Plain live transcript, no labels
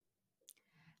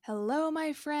Hello,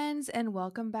 my friends, and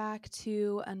welcome back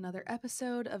to another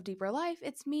episode of Deeper Life.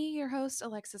 It's me, your host,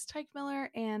 Alexis Teichmiller,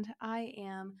 and I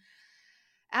am,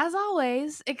 as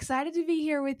always, excited to be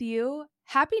here with you.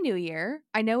 Happy New Year!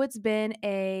 I know it's been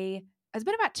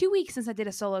about 2 weeks since I did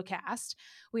a solo cast.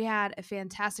 We had a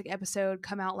fantastic episode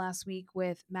come out last week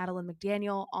with Madeline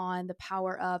McDaniel on the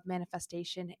power of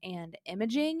manifestation and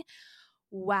imaging.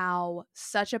 Wow,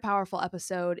 such a powerful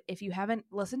episode. If you haven't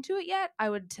listened to it yet, I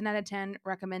would 10 out of 10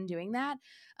 recommend doing that.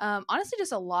 Honestly,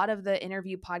 just a lot of the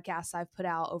interview podcasts I've put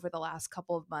out over the last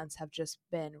couple of months have just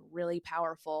been really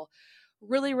powerful,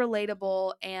 really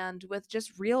relatable, and with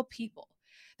just real people.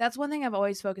 That's one thing I've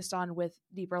always focused on with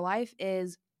Deeper Life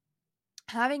is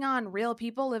having on real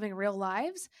people living real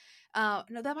lives. No,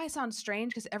 that might sound strange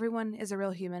because everyone is a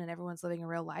real human and everyone's living a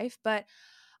real life, but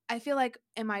I feel like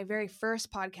in my very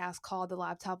first podcast called The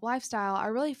Laptop Lifestyle, I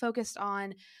really focused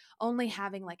on only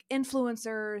having like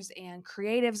influencers and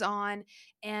creatives on,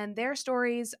 and their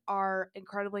stories are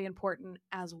incredibly important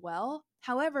as well.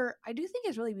 However, I do think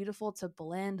it's really beautiful to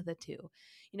blend the two.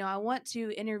 I want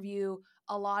to interview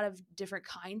a lot of different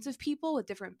kinds of people with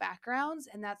different backgrounds,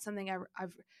 and that's something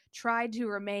I've tried to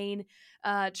remain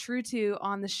true to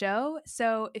on the show.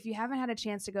 So if you haven't had a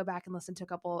chance to go back and listen to a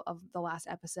couple of the last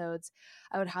episodes,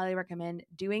 I would highly recommend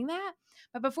doing that.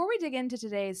 But before we dig into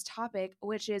today's topic,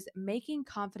 which is making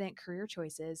confident career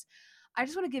choices, I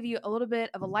just want to give you a little bit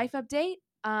of a life update.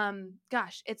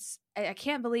 Gosh, I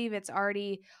can't believe it's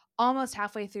already almost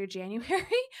halfway through January,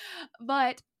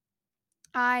 but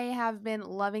I have been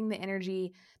loving the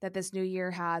energy that this new year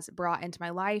has brought into my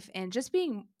life and just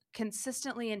being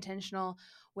consistently intentional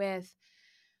with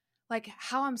like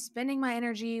how I'm spending my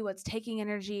energy, what's taking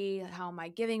energy, how am I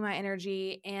giving my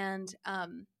energy, and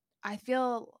I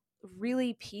feel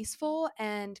really peaceful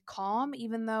and calm,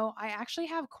 even though I actually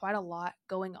have quite a lot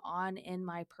going on in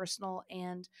my personal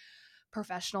and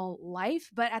professional life.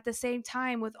 But at the same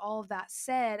time, with all of that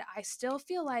said, I still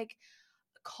feel like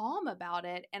calm about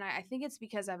it. And I think it's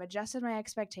because I've adjusted my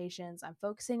expectations. I'm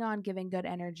focusing on giving good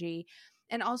energy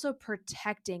and also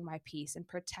protecting my peace and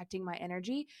protecting my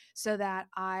energy so that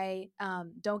I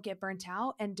don't get burnt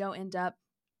out and don't end up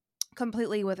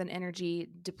completely with an energy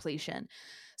depletion.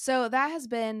 So that has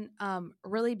been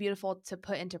really beautiful to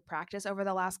put into practice over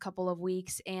the last couple of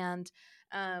weeks. And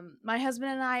my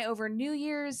husband and I, over New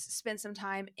Year's, spent some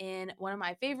time in one of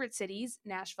my favorite cities,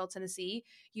 Nashville, Tennessee.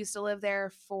 Used to live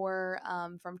there for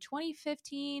from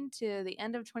 2015 to the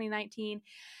end of 2019.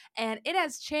 And it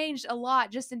has changed a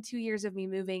lot just in 2 years of me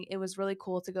moving. It was really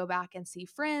cool to go back and see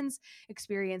friends,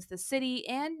 experience the city,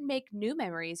 and make new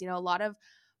memories. A lot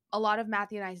of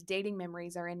Matthew and I's dating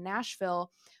memories are in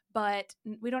Nashville, but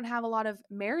we don't have a lot of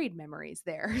married memories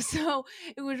there. So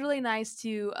it was really nice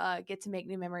to get to make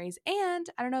new memories. And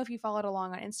I don't know if you followed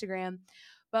along on Instagram,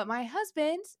 but my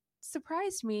husband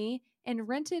surprised me and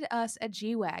rented us a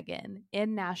G Wagon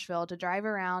in Nashville to drive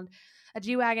around. A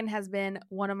G Wagon has been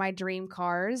one of my dream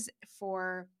cars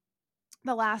for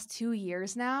the last 2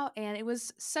 years now, and it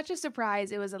was such a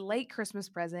surprise. It was a late Christmas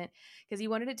present because he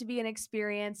wanted it to be an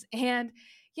experience. And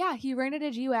yeah, he rented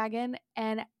a G Wagon.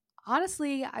 And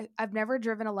honestly, I've never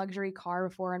driven a luxury car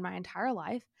before in my entire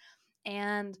life.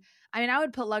 And I mean, I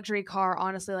would put luxury car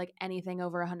honestly like anything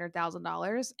over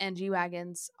 $100,000, and G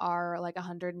Wagons are like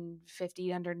 150,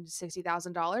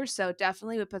 $160,000. So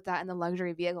definitely would put that in the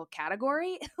luxury vehicle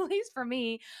category, at least for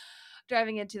me,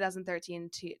 driving a 2013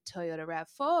 Toyota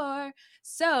RAV4.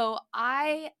 So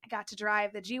I got to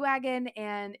drive the G Wagon,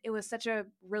 and it was such a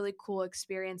really cool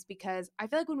experience because I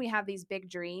feel like when we have these big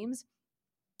dreams,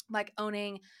 like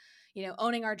owning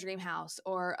our dream house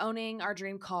or owning our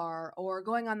dream car or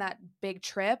going on that big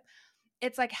trip,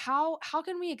 it's like how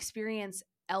can we experience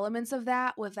elements of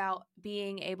that without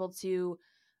being able to,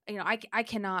 I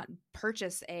cannot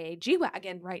purchase a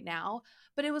G-Wagon right now,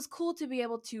 but it was cool to be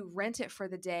able to rent it for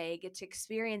the day, get to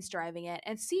experience driving it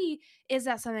and see, is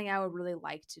that something I would really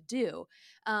like to do.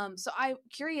 So I'm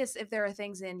curious if there are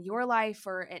things in your life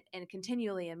or and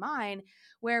continually in mine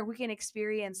where we can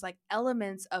experience like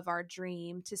elements of our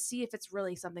dream to see if it's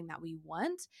really something that we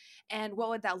want and what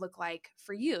would that look like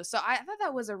for you. So I thought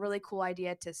that was a really cool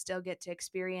idea to still get to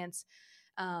experience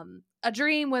a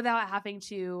dream without having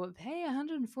to pay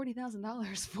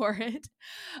 $140,000 for it.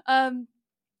 Um,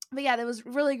 but yeah, that was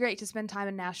really great to spend time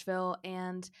in Nashville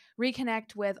and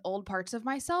reconnect with old parts of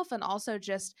myself and also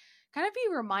just kind of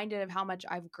be reminded of how much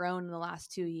I've grown in the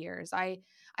last 2 years. I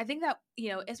think that,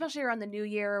 especially around the new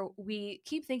year, we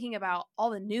keep thinking about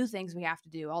all the new things we have to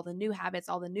do, all the new habits,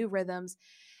 all the new rhythms.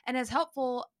 And as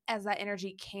helpful as that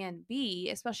energy can be,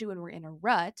 especially when we're in a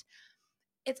rut,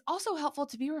 it's also helpful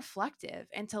to be reflective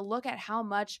and to look at how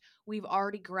much we've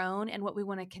already grown and what we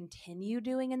want to continue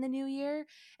doing in the new year,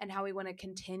 and how we want to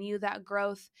continue that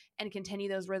growth and continue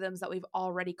those rhythms that we've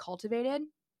already cultivated.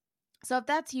 So if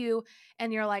that's you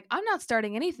and you're like, I'm not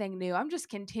starting anything new, I'm just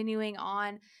continuing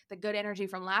on the good energy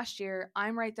from last year,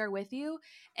 I'm right there with you.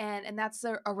 And that's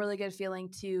a really good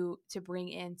feeling to bring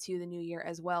into the new year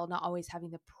as well, not always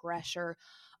having the pressure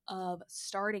of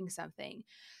starting something.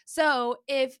 So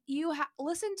if you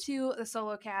listen to the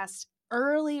solo cast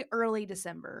early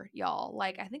December, y'all,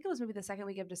 like I think it was maybe the second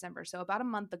week of December, so about a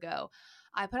month ago,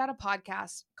 I put out a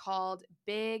podcast called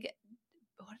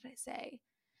what did I say?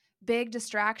 Big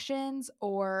distractions,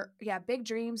 or yeah, big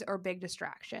dreams or big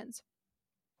distractions.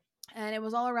 And it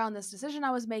was all around this decision I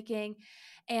was making.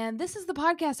 And this is the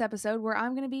podcast episode where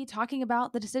I'm going to be talking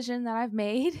about the decision that I've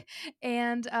made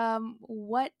and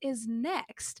what is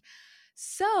next.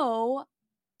 So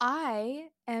I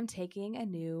am taking a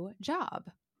new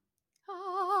job.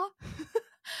 Ah.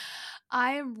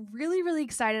 I am really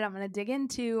excited. I'm going to dig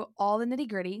into all the nitty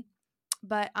gritty,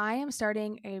 but I am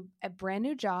starting a brand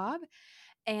new job,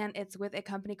 and it's with a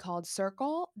company called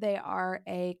Circle. They are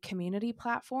a community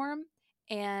platform,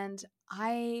 and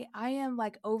I am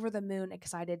like over the moon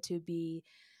excited to be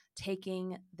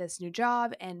taking this new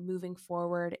job and moving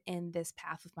forward in this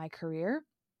path of my career.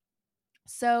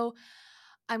 So,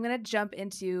 I'm going to jump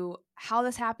into how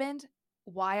this happened,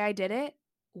 why I did it,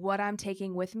 what I'm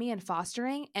taking with me and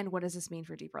fostering, and what does this mean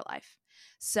for Deeper Life.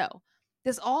 So,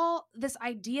 this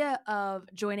idea of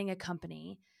joining a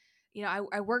company,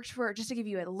 I worked for, just to give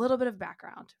you a little bit of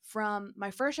background, from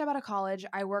my first job out of college,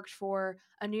 I worked for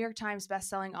a New York Times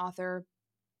bestselling author.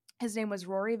 His name was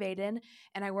Rory Vaden,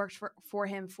 and I worked for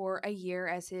him for a year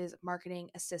as his marketing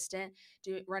assistant,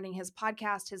 running his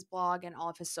podcast, his blog, and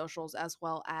all of his socials, as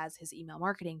well as his email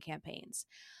marketing campaigns.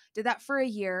 Did that for a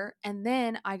year, and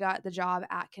then I got the job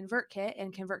at ConvertKit,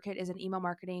 and ConvertKit is an email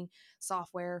marketing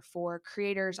software for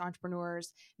creators,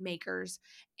 entrepreneurs, makers,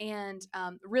 and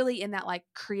really in that like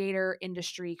creator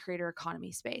industry, creator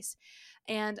economy space.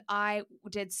 And I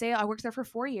worked there for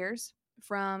 4 years,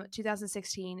 from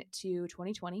 2016 to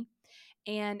 2020.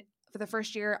 And for the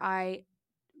first year, I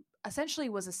essentially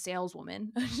was a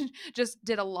saleswoman, just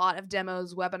did a lot of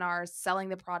demos, webinars, selling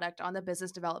the product on the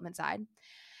business development side.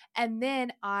 And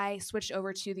then I switched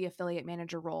over to the affiliate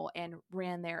manager role and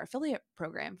ran their affiliate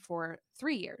program for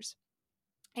 3 years.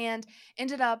 And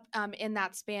ended up in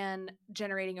that span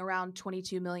generating around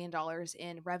 $22 million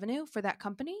in revenue for that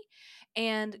company,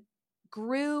 and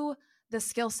grew the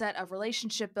skill set of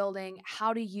relationship building.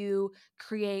 How do you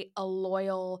create a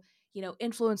loyal,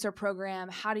 influencer program?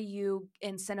 How do you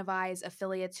incentivize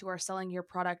affiliates who are selling your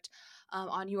product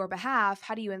on your behalf?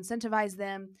 How do you incentivize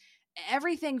them?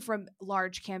 Everything from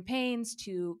large campaigns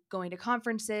to going to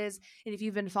conferences. And if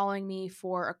you've been following me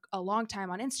for a long time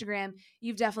on Instagram,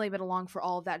 you've definitely been along for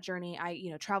all of that journey. I,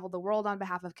 traveled the world on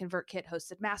behalf of ConvertKit,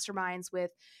 hosted masterminds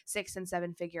with 6 and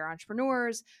 7 figure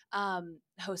entrepreneurs,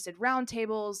 hosted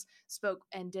roundtables, spoke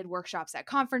and did workshops at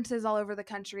conferences all over the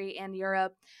country and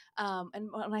Europe. And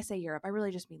when I say Europe, I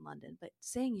really just mean London, but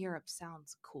saying Europe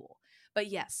sounds cool. But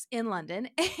yes, in London.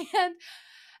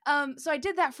 And so I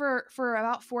did that for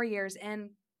about 4 years,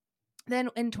 and then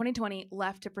in 2020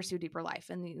 left to pursue Deeper Life,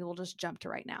 and we'll just jump to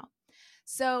right now.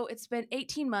 So it's been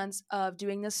 18 months of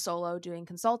doing this solo, doing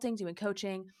consulting, doing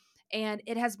coaching, and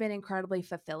it has been incredibly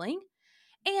fulfilling.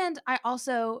 And I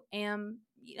also am,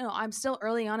 I'm still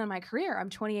early on in my career.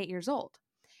 I'm 28 years old.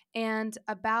 And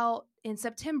about in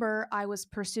September, I was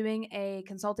pursuing a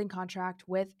consulting contract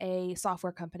with a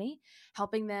software company,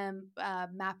 helping them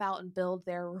map out and build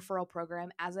their referral program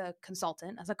as a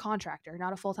consultant, as a contractor,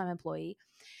 not a full-time employee.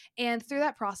 And through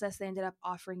that process, they ended up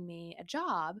offering me a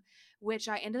job, which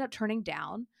I ended up turning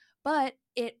down. But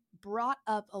it brought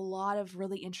up a lot of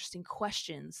really interesting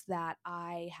questions that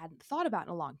I hadn't thought about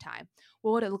in a long time.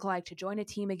 What would it look like to join a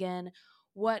team again?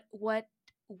 What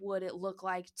would it look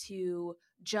like to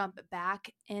jump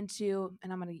back into,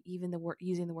 and I'm going to even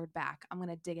using the word back, I'm going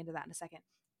to dig into that in a second.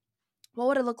 What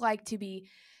would it look like to be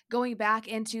going back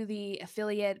into the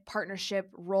affiliate partnership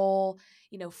role,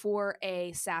 for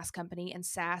a SaaS company? And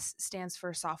SaaS stands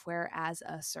for software as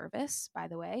a service, by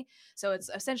the way. So it's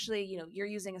essentially, you're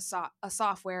using a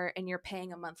software and you're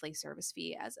paying a monthly service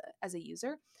fee as a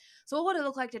user. So what would it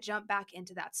look like to jump back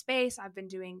into that space? I've been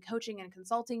doing coaching and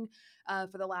consulting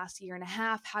for the last year and a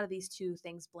half. How do these two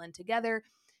things blend together?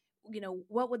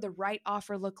 What would the right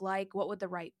offer look like? What would the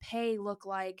right pay look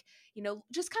like?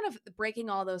 Just kind of breaking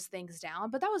all those things down.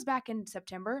 But that was back in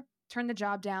September, turned the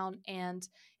job down, and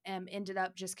ended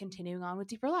up just continuing on with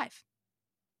Deeper Life.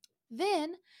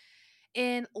 Then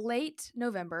in late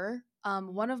November,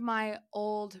 one of my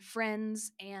old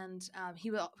friends, and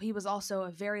he was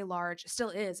also still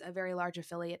is a very large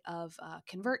affiliate of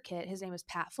ConvertKit. His name is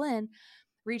Pat Flynn.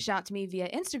 Reached out to me via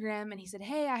Instagram, and he said,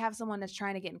 "Hey, I have someone that's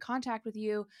trying to get in contact with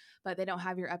you, but they don't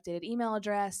have your updated email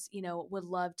address. Would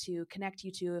love to connect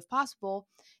you to if possible."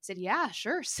 I said, "Yeah,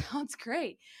 sure, sounds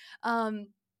great." Um,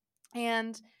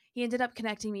 and he ended up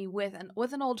connecting me with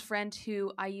an old friend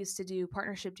who I used to do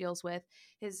partnership deals with.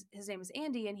 His name is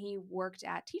Andy, and he worked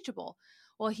at Teachable.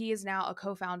 Well, he is now a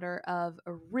co-founder of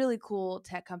a really cool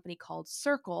tech company called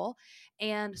Circle,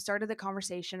 and started the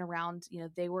conversation around,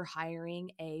 they were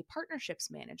hiring a partnerships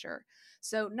manager.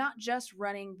 So not just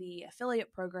running the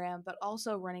affiliate program, but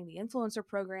also running the influencer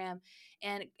program,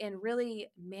 and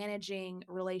really managing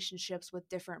relationships with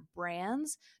different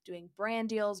brands, doing brand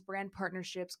deals, brand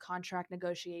partnerships, contract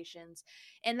negotiations.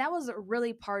 And that was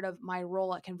really part of my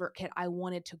role at ConvertKit I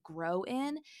wanted to grow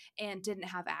in and didn't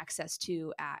have access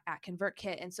to at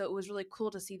ConvertKit. And so it was really cool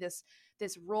to see this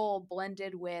role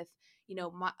blended with,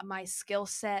 my skill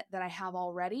set that I have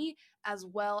already, as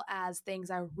well as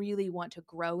things I really want to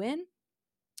grow in.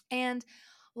 And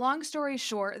long story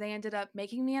short, they ended up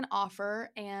making me an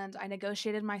offer, and I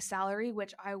negotiated my salary,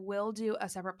 which I will do a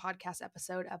separate podcast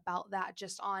episode about that,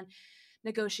 just on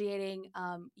negotiating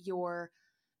your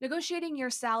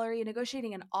salary,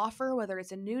 negotiating an offer, whether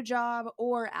it's a new job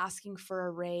or asking for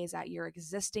a raise at your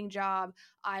existing job.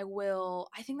 I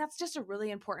think that's just a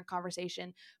really important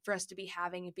conversation for us to be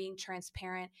having, and being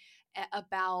transparent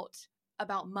about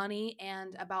money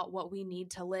and about what we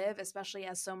need to live, especially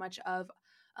as so much of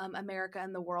America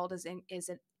and the world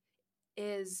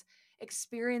is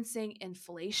experiencing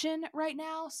inflation right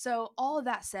now. So all of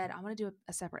that said, I'm going to do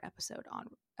a separate episode on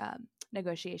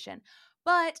negotiation,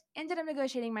 but ended up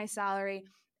negotiating my salary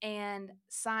and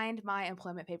signed my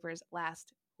employment papers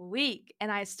last week.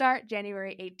 And I start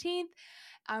January 18th.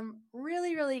 I'm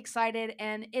really, really excited.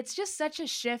 And it's just such a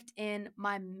shift in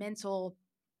my mental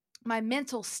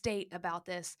state about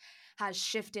this has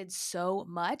shifted so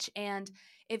much. And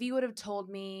if you would have told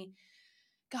me,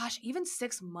 gosh, even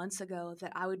 6 months ago,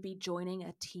 that I would be joining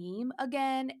a team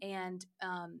again, and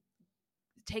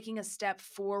taking a step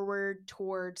forward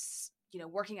towards,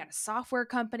 working at a software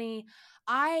company,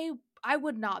 I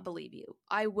would not believe you.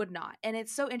 I would not. And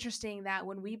it's so interesting that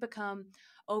when we become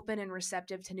open and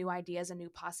receptive to new ideas and new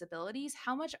possibilities,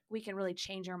 how much we can really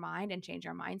change our mind and change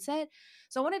our mindset.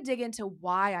 So I want to dig into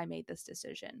why I made this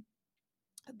decision.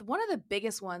 One of the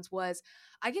biggest ones was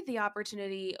I get the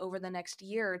opportunity over the next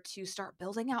year to start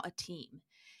building out a team.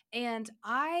 And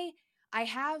I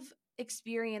have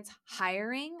experience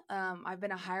hiring. I've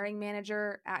been a hiring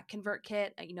manager at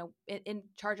ConvertKit, in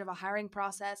charge of a hiring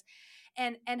process,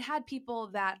 and had people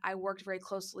that I worked very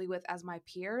closely with as my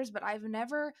peers, but I've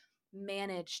never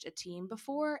managed a team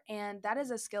before, and that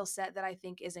is a skill set that I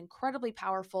think is incredibly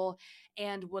powerful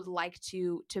and would like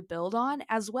to build on,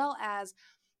 as well as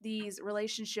these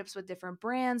relationships with different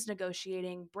brands,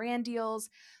 negotiating brand deals.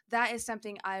 That is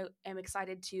something I am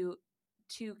excited to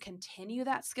continue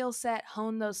that skill set,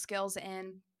 hone those skills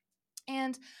in.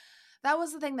 And that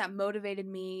was the thing that motivated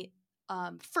me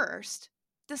first.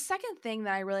 The second thing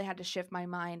that I really had to shift my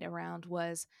mind around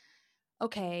was,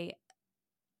 okay,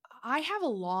 I have a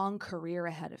long career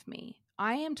ahead of me.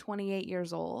 I am 28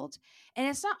 years old, and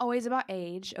it's not always about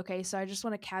age. Okay. So I just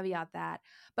want to caveat that.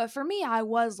 But for me, I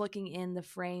was looking in the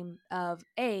frame of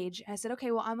age. And I said,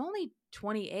 okay, well, I'm only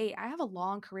 28. I have a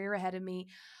long career ahead of me.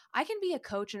 I can be a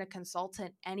coach and a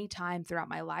consultant anytime throughout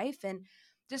my life. And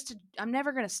I'm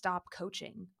never going to stop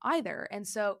coaching either. And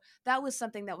so that was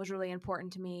something that was really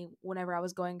important to me whenever I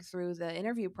was going through the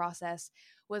interview process,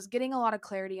 was getting a lot of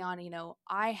clarity on,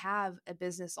 I have a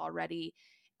business already.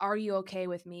 Are you okay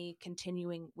with me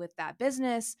continuing with that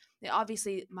business?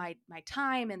 Obviously, my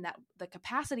time and that the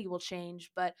capacity will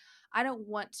change, but I don't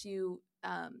want to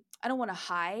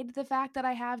hide the fact that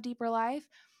I have Deeper Life.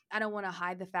 I don't want to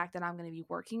hide the fact that I'm going to be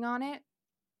working on it.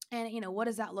 And what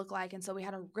does that look like? And so we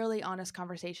had a really honest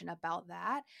conversation about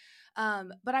that.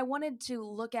 But I wanted to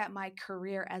look at my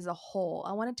career as a whole.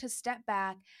 I wanted to step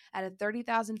back at a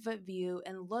 30,000-foot view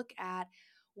and look at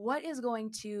what is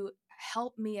going to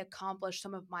help me accomplish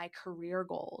some of my career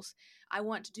goals. I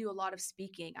want to do a lot of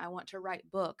speaking. I want to write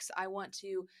books. I want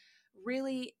to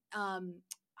really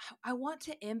I want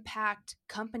to impact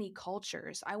company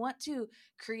cultures. I want to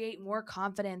create more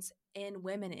confidence in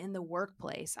women in the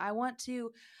workplace. I want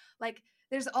to, like,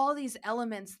 there's all these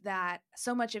elements that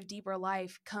so much of Deeper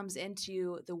Life comes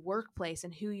into the workplace,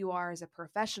 and who you are as a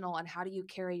professional, and how do you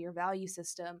carry your value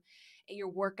system, your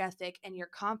work ethic, and your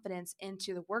confidence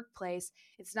into the workplace.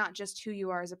 It's not just who you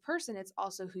are as a person, it's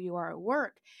also who you are at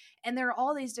work. And there are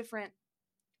all these different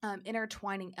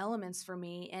intertwining elements for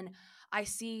me. And I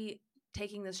see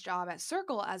taking this job at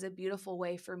Circle as a beautiful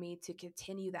way for me to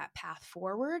continue that path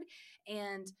forward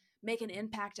and make an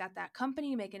impact at that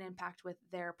company, make an impact with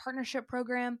their partnership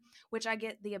program, which I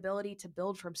get the ability to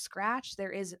build from scratch. There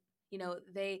is,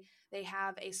 they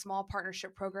have a small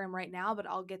partnership program right now, but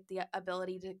I'll get the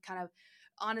ability to kind of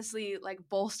honestly like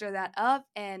bolster that up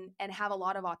and have a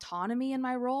lot of autonomy in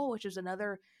my role, which is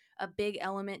another a big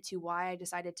element to why I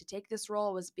decided to take this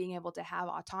role, was being able to have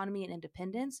autonomy and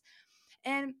independence.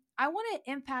 And I want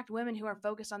to impact women who are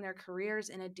focused on their careers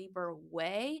in a deeper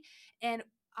way. And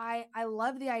I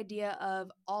love the idea of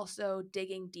also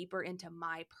digging deeper into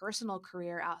my personal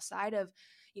career outside of,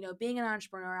 being an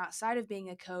entrepreneur, outside of being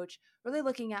a coach, really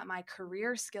looking at my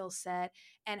career skill set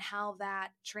and how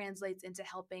that translates into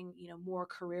helping, more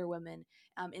career women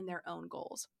in their own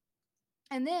goals.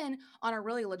 And then on a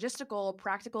really logistical,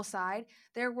 practical side,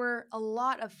 there were a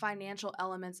lot of financial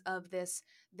elements of this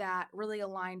that really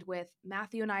aligned with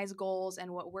Matthew and I's goals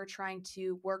and what we're trying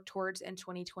to work towards in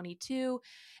 2022.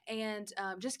 And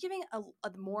just giving a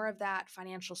more of that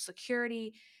financial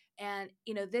security. And,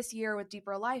 this year with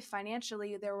Deeper Life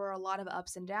financially, there were a lot of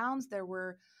ups and downs. There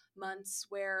were months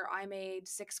where I made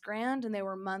 $6,000 and there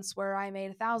were months where I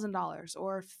made $1,000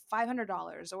 or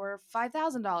 $500 or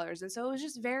 $5,000. And so it was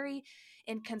just very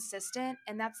inconsistent.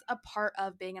 And that's a part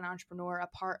of being an entrepreneur, a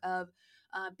part of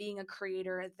being a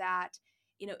creator, that,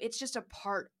 it's just a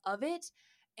part of it.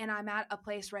 And I'm at a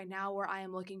place right now where I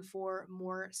am looking for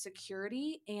more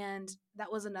security. And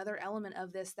that was another element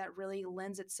of this that really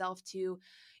lends itself to,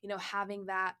 having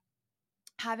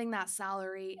that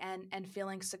salary and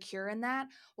feeling secure in that,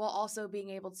 while also being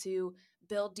able to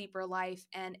build Deeper Life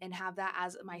and have that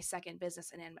as my second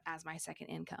business and as my second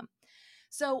income.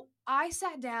 So I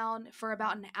sat down for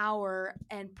about an hour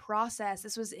and processed.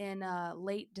 This was in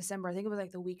late December. I think it was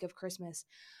like the week of Christmas.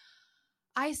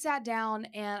 I sat down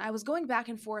and I was going back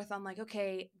and forth on like,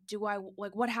 okay,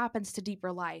 what happens to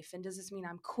Deeper Life? And does this mean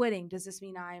I'm quitting? Does this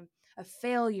mean I'm a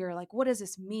failure? Like, what does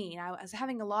this mean? I was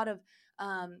having a lot of,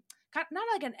 not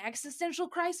like an existential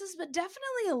crisis, but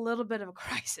definitely a little bit of a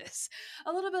crisis,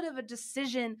 a little bit of a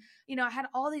decision. I had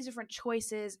all these different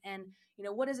choices and,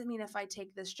 what does it mean if I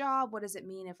take this job? What does it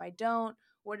mean if I don't?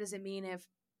 What does it mean if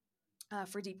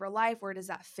for Deeper Life, where does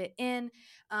that fit in?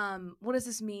 What does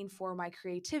this mean for my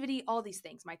creativity? All these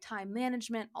things, my time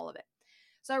management, all of it.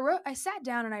 So I sat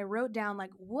down and I wrote down like,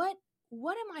 what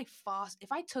am I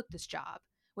if I took this job,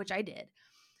 which I did,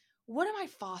 what am I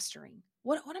fostering?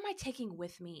 What am I taking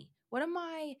with me? What am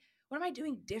I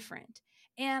doing different?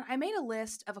 And I made a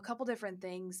list of a couple different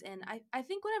things. And I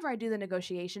think whenever I do the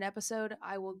negotiation episode,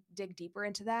 I will dig deeper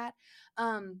into that.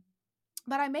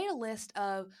 But I made a list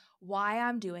of why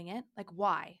I'm doing it. Like,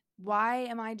 why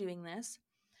am I doing this?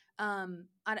 At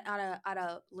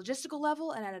a logistical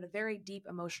level and at a very deep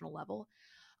emotional level.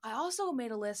 I also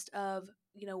made a list of,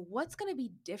 what's going to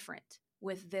be different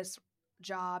with this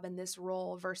job and this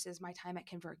role versus my time at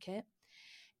ConvertKit.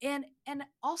 And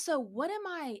also, what am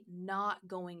I not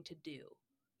going to do?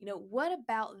 What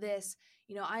about this?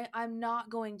 I'm not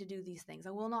going to do these things. I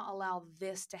will not allow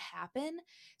this to happen.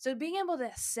 So being able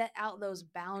to set out those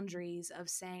boundaries of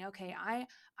saying, okay,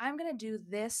 I'm going to do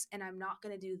this and I'm not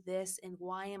going to do this. And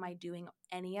why am I doing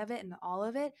any of it and all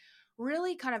of it?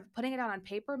 Really kind of putting it out on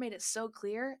paper made it so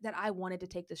clear that I wanted to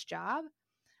take this job.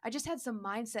 I just had some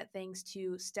mindset things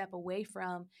to step away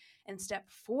from and step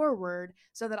forward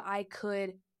so that I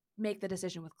could make the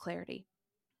decision with clarity.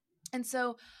 And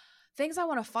so things I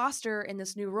want to foster in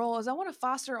this new role is I want to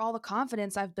foster all the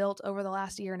confidence I've built over the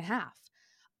last year and a half.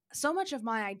 So much of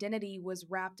my identity was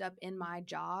wrapped up in my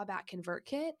job at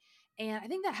ConvertKit. And I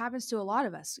think that happens to a lot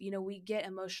of us. We get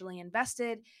emotionally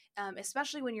invested,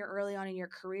 especially when you're early on in your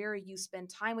career. You spend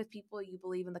time with people, you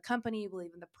believe in the company, you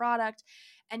believe in the product,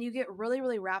 and you get really,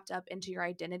 really wrapped up into your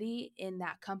identity in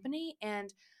that company.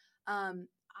 And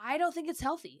I don't think it's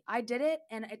healthy. I did it,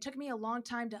 and it took me a long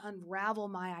time to unravel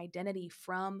my identity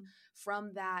from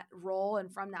that role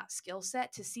and from that skill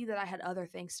set to see that I had other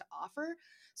things to offer.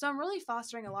 So I'm really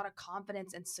fostering a lot of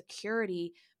confidence and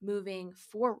security moving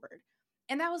forward.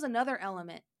 And that was another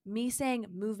element, me saying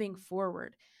moving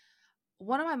forward.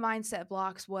 One of my mindset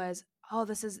blocks was, oh,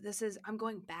 this is I'm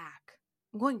going back.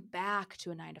 I'm going back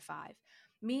to a 9 to 5.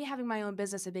 Me having my own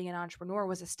business and being an entrepreneur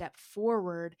was a step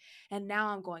forward, and now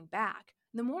I'm going back.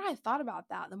 The more I thought about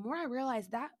that, the more I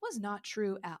realized that was not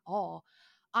true at all.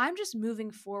 I'm just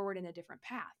moving forward in a different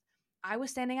path. I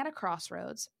was standing at a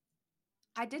crossroads.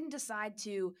 I didn't decide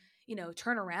to,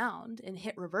 turn around and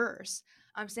hit reverse.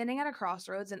 I'm standing at a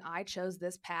crossroads and I chose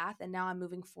this path and now I'm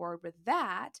moving forward with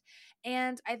that.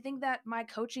 And I think that my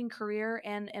coaching career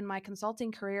and my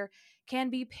consulting career can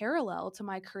be parallel to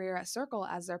my career at Circle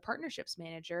as their partnerships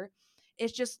manager.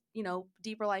 It's just,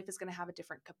 Deeper Life is going to have a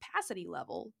different capacity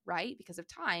level, right? Because of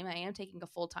time, I am taking a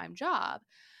full time job.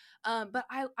 But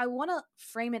I want to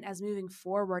frame it as moving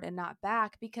forward and not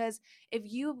back, because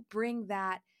if you bring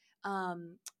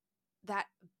um, that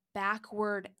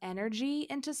backward energy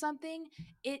into something,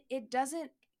 it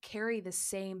doesn't carry the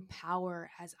same power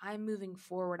as I'm moving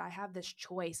forward. I have this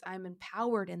choice. I'm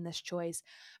empowered in this choice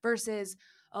versus,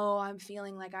 oh, I'm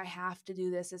feeling like I have to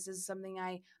do this. This is something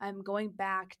I'm going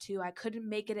back to. I couldn't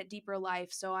make it at Deeper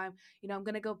Life, so I'm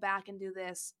going to go back and do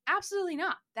this. Absolutely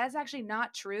not. That's actually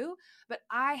not true, but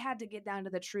I had to get down to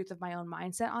the truth of my own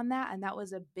mindset on that, and that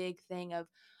was a big thing of,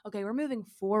 okay, we're moving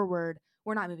forward.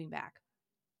 We're not moving back.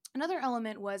 Another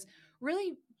element was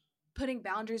really putting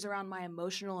boundaries around my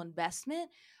emotional investment.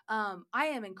 I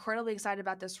am incredibly excited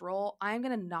about this role. I am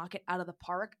going to knock it out of the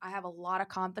park. I have a lot of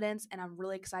confidence and I'm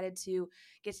really excited to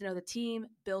get to know the team,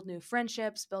 build new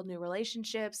friendships, build new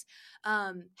relationships.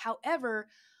 However,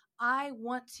 I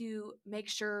want to make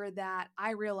sure that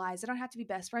I realize I don't have to be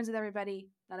best friends with everybody.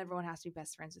 Not everyone has to be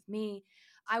best friends with me.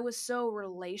 I was so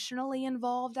relationally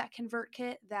involved at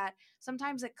ConvertKit that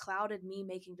sometimes it clouded me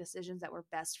making decisions that were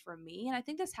best for me. And I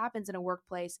think this happens in a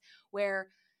workplace where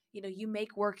you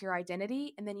make work your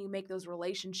identity and then you make those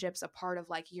relationships a part of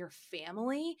like your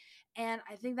family. And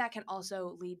I think that can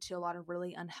also lead to a lot of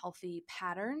really unhealthy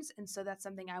patterns. And so that's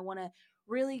something I want to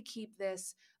really keep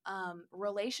this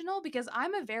relational, because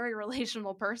I'm a very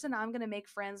relational person. I'm going to make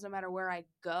friends no matter where I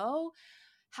go.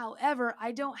 However,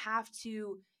 I don't have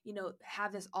to,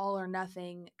 have this all or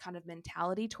nothing kind of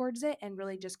mentality towards it, and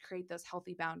really just create those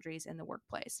healthy boundaries in the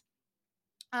workplace.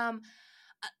 Um,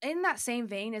 in that same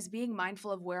vein as being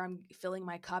mindful of where I'm filling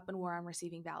my cup and where I'm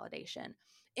receiving validation.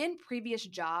 In previous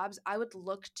jobs, I would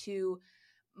look to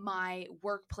my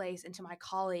workplace and to my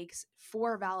colleagues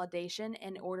for validation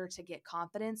in order to get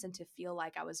confidence and to feel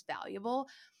like I was valuable.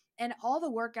 And all the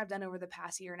work I've done over the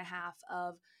past year and a half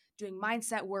of doing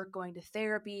mindset work, going to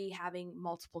therapy, having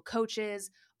multiple coaches,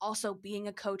 also being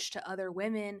a coach to other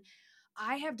women,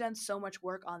 I have done so much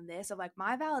work on this of like,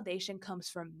 my validation comes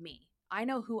from me. I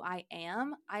know who I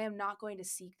am. I am not going to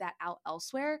seek that out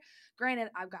elsewhere. Granted,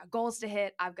 I've got goals to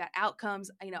hit. I've got outcomes.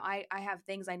 I have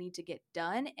things I need to get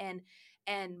done and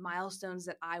milestones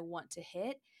that I want to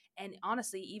hit, and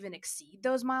honestly, even exceed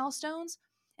those milestones.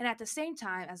 And at the same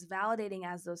time, as validating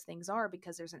as those things are,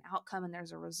 because there's an outcome and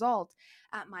there's a result,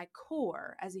 at my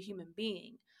core as a human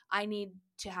being, I need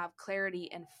to have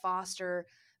clarity and foster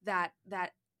that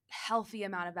healthy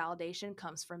amount of validation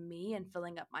comes from me and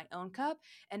filling up my own cup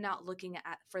and not looking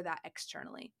at for that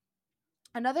externally.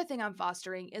 Another thing I'm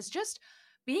fostering is just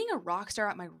being a rock star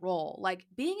at my role, like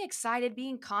being excited,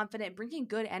 being confident, bringing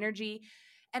good energy,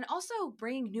 and also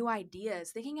bringing new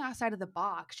ideas, thinking outside of the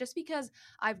box. Just because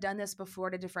I've done this before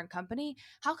at a different company,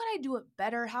 how can I do it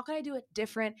better? How can I do it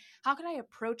different? How can I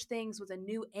approach things with a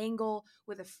new angle,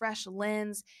 with a fresh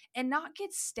lens, and not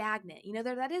get stagnant?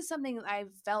 That is something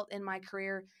I've felt in my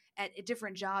career at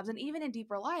different jobs and even in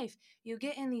Deeper Life. You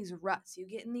get in these ruts, you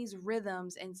get in these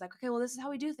rhythms, and it's like, okay, well, this is how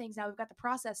we do things. Now we've got the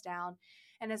process down.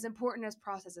 And as important as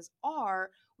processes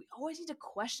are, we always need to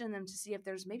question them to see if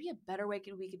there's maybe a better way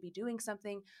we could be doing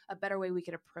something, a better way we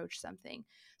could approach something.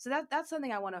 So that's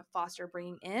something I want to foster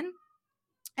bringing in.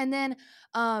 And then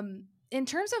in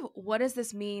terms of what does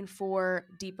this mean for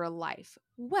Deeper Life?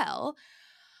 Well,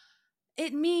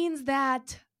 it means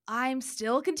that I'm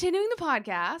still continuing the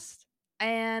podcast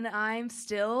and I'm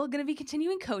still going to be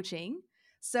continuing coaching.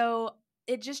 So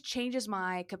it just changes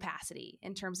my capacity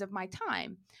in terms of my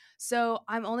time. So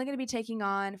I'm only going to be taking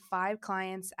on 5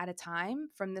 clients at a time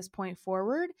from this point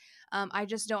forward. I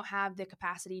just don't have the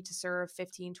capacity to serve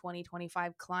 15, 20,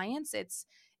 25 clients. It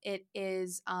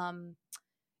is,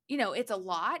 it's a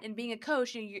lot. And being a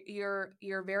coach, you're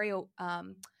very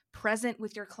present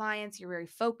with your clients. You're very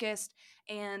focused,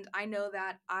 and I know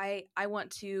that I want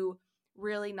to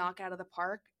really knock out of the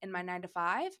park in my 9 to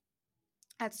 5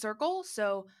 at Circle.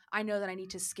 So I know that I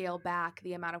need to scale back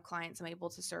the amount of clients I'm able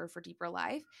to serve for Deeper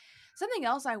Life. Something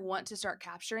else I want to start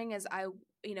capturing is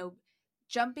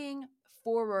jumping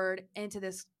forward into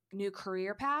this new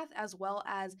career path, as well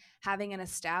as having an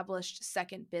established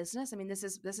second business. I mean, this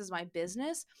is my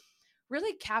business.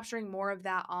 Really capturing more of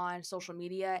that on social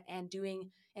media and doing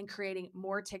and creating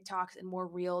more TikToks and more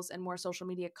reels and more social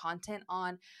media content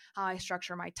on how I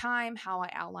structure my time, how I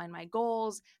outline my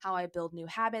goals, how I build new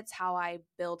habits, how I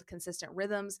build consistent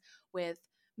rhythms with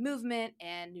movement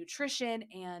and nutrition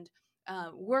and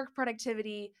work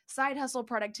productivity, side hustle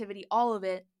productivity, all of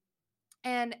it.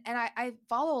 And I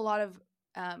follow a lot of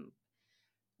um,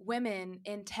 women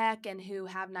in tech and who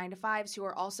have 9 to 5s who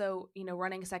are also,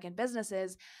 running second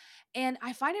businesses. And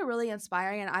I find it really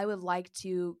inspiring, and I would like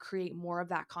to create more of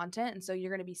that content. And so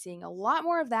you're going to be seeing a lot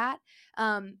more of that,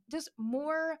 just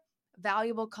more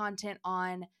valuable content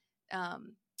on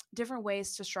um, different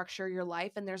ways to structure your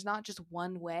life. And there's not just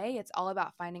one way, it's all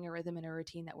about finding a rhythm and a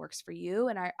routine that works for you.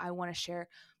 And I want to share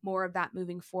more of that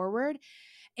moving forward.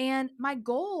 And my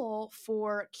goal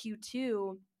for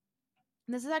Q2,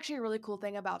 and this is actually a really cool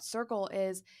thing about Circle,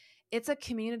 is it's a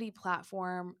community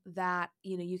platform that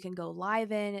you can go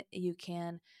live in, you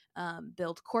can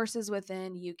build courses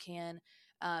within, you can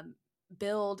um,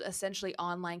 build essentially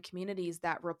online communities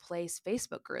that replace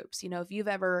Facebook groups. If you've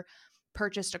ever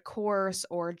purchased a course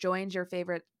or joined your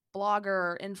favorite blogger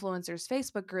or influencer's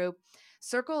Facebook group,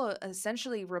 Circle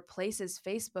essentially replaces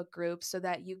Facebook groups so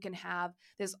that you can have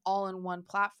this all-in-one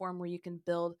platform where you can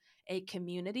build a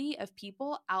community of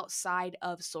people outside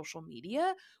of social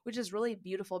media, which is really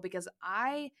beautiful because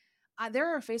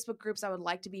there are Facebook groups I would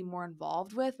like to be more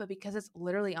involved with, but because it's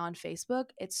literally on Facebook,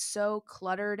 it's so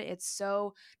cluttered, it's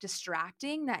so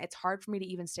distracting that it's hard for me to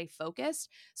even stay focused.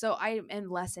 So I am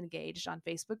less engaged on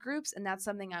Facebook groups, and that's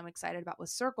something I'm excited about with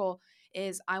Circle.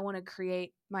 Is I want to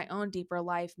create my own Deeper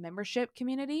Life membership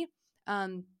community.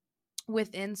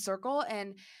 Within Circle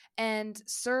and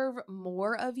serve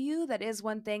more of you. That is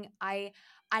one thing I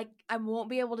won't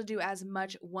be able to do as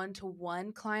much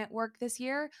one-to-one client work this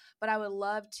year, but I would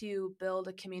love to build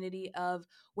a community of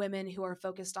women who are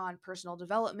focused on personal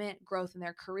development, growth in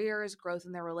their careers, growth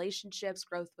in their relationships,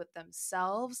 growth with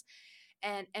themselves,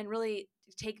 and really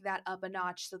take that up a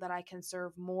notch so that I can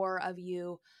serve more of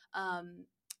you, um,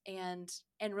 and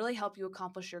really help you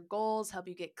accomplish your goals, help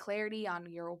you get clarity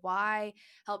on your why,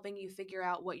 helping you figure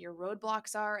out what your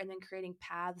roadblocks are, and then creating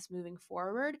paths moving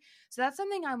forward. So that's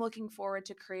something I'm looking forward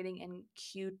to creating in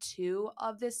Q2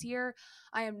 of this year.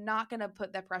 I am not going to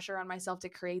put the pressure on myself to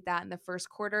create that in the first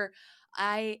quarter.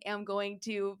 I am going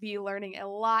to be learning a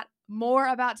lot more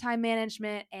about time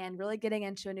management and really getting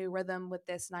into a new rhythm with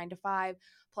this 9 to 5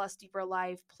 plus Deeper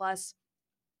Life plus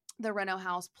the Reno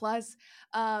house plus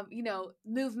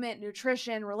movement,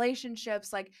 nutrition,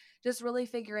 relationships, like just really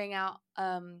figuring out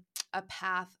a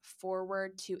path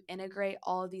forward to integrate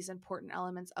all of these important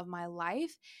elements of my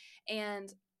life.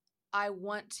 And I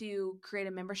want to create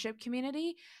a membership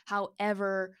community.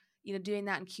 However, doing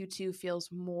that in Q2 feels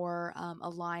more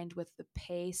aligned with the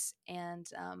pace, and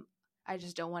I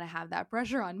just don't want to have that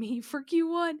pressure on me for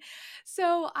Q1.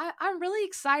 So I'm really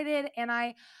excited,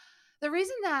 and the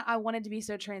reason that I wanted to be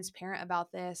so transparent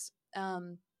about this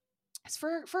is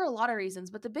for a lot of reasons,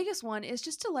 but the biggest one is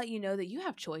just to let you know that you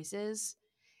have choices.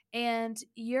 And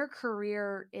your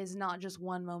career is not just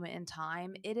one moment in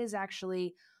time. It is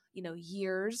actually,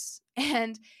 years.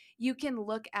 And you can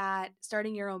look at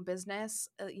starting your own business.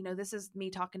 This is me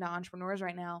talking to entrepreneurs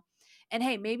right now. And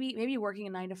hey, maybe working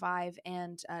a 9 to 5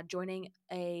 and joining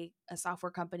a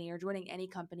software company or joining any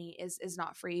company is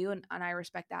not for you. And I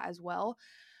respect that as well.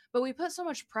 But we put so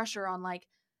much pressure on, like,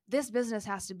 this business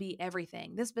has to be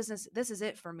everything. This is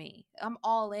it for me. I'm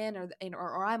all in,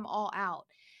 or I'm all out.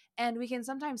 And we can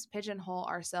sometimes pigeonhole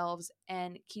ourselves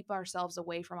and keep ourselves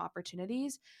away from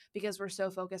opportunities because we're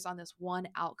so focused on this one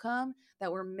outcome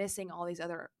that we're missing all these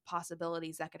other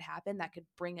possibilities that could happen that could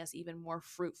bring us even more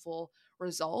fruitful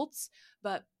results.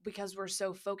 But because we're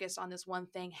so focused on this one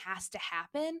thing has to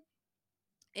happen,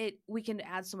 we can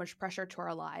add so much pressure to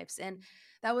our lives. And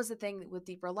that was the thing with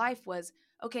Deeper Life was,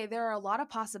 okay, there are a lot of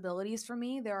possibilities for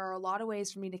me. There are a lot of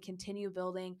ways for me to continue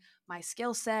building my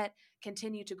skill set,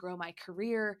 continue to grow my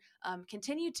career,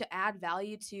 continue to add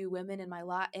value to women in my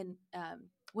life, and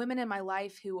women in my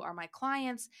life who are my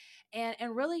clients, and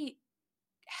really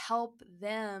help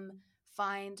them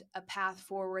find a path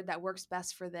forward that works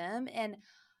best for them. And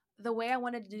the way I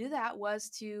wanted to do that was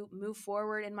to move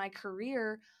forward in my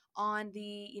career on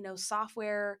the,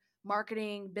 software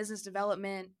marketing, business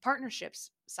development, partnerships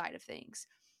side of things.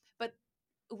 But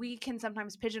we can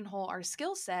sometimes pigeonhole our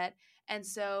skill set. And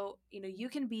so, you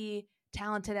can be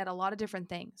talented at a lot of different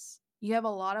things. You have a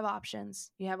lot of options,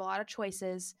 you have a lot of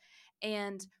choices.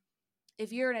 And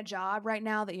if you're in a job right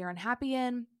now that you're unhappy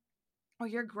in, or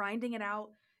you're grinding it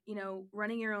out,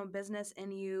 running your own business,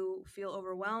 and you feel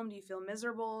overwhelmed, you feel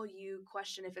miserable, you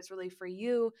question if it's really for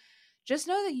you, just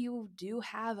know that you do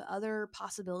have other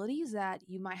possibilities that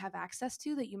you might have access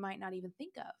to that you might not even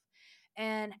think of.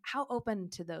 And how open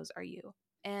to those are you?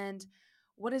 And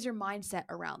what is your mindset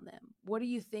around them? What do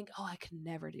you think, oh, I could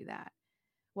never do that?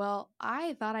 Well,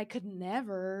 I thought I could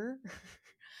never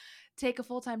take a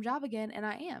full time job again, and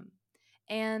I am.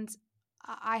 And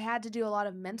I had to do a lot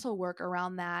of mental work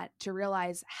around that to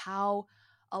realize how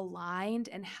aligned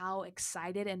and how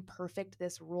excited and perfect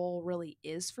this role really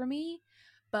is for me.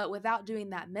 But without doing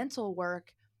that mental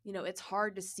work, it's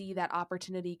hard to see that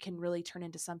opportunity can really turn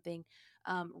into something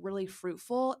really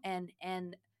fruitful and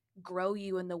grow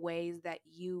you in the ways that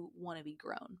you want to be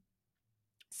grown.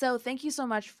 So, thank you so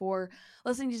much for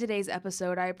listening to today's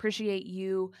episode. I appreciate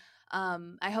you.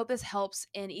 I hope this helps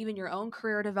in even your own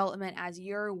career development as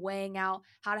you're weighing out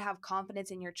how to have confidence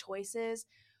in your choices.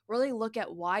 Really look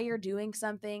at why you're doing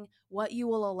something, what you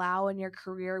will allow in your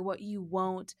career, what you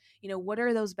won't, what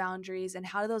are those boundaries and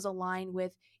how do those align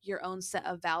with your own set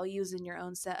of values and your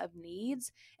own set of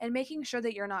needs, and making sure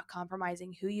that you're not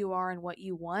compromising who you are and what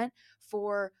you want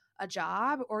for a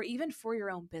job or even for your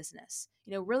own business.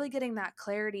 Really getting that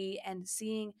clarity and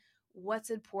seeing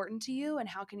what's important to you and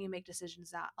how can you make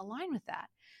decisions that align with that.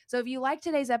 So if you like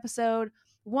today's episode,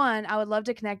 one, I would love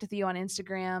to connect with you on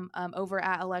Instagram over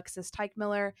at Alexis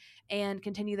Teichmiller and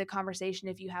continue the conversation.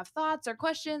 If you have thoughts or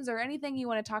questions or anything you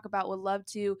want to talk about, would love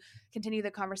to continue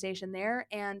the conversation there.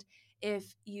 And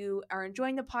if you are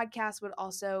enjoying the podcast, would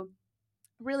also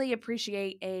really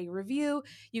appreciate a review.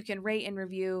 You can rate and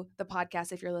review the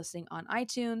podcast if you're listening on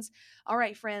iTunes. All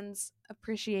right, friends,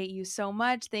 appreciate you so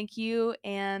much. Thank you.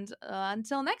 And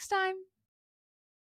until next time.